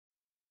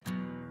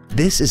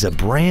This is a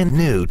brand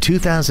new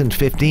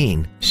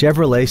 2015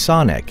 Chevrolet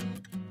Sonic.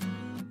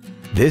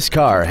 This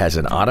car has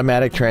an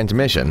automatic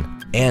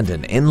transmission and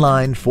an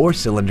inline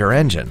 4-cylinder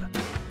engine.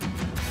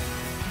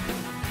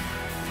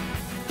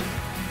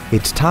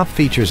 Its top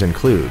features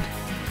include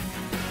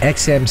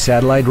XM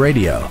satellite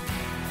radio,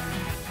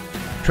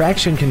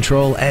 traction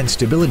control and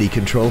stability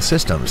control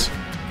systems,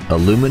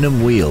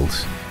 aluminum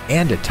wheels,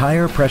 and a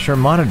tire pressure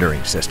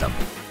monitoring system.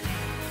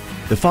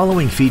 The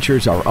following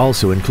features are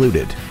also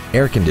included: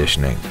 air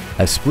conditioning,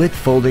 a split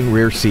folding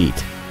rear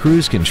seat,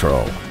 cruise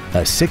control,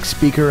 a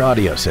 6-speaker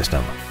audio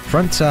system,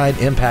 front side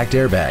impact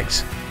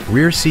airbags,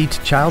 rear seat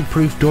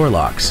child-proof door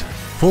locks,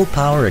 full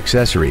power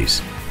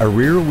accessories, a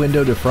rear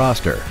window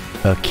defroster,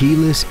 a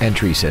keyless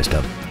entry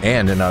system,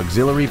 and an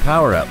auxiliary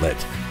power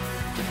outlet.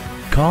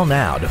 Call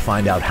now to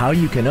find out how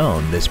you can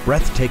own this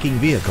breathtaking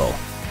vehicle.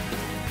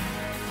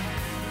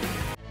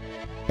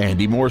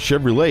 Andy Moore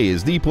Chevrolet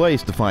is the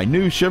place to find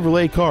new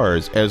Chevrolet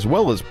cars as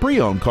well as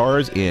pre-owned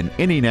cars in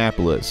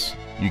Indianapolis.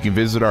 You can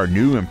visit our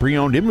new and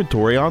pre-owned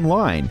inventory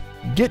online,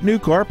 get new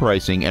car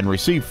pricing, and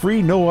receive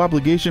free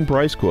no-obligation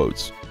price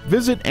quotes.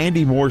 Visit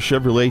Andy Moore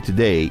Chevrolet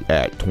today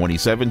at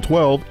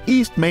 2712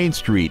 East Main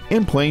Street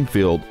in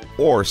Plainfield,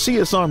 or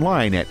see us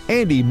online at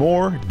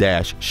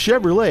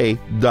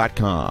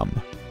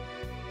andymore-chevrolet.com.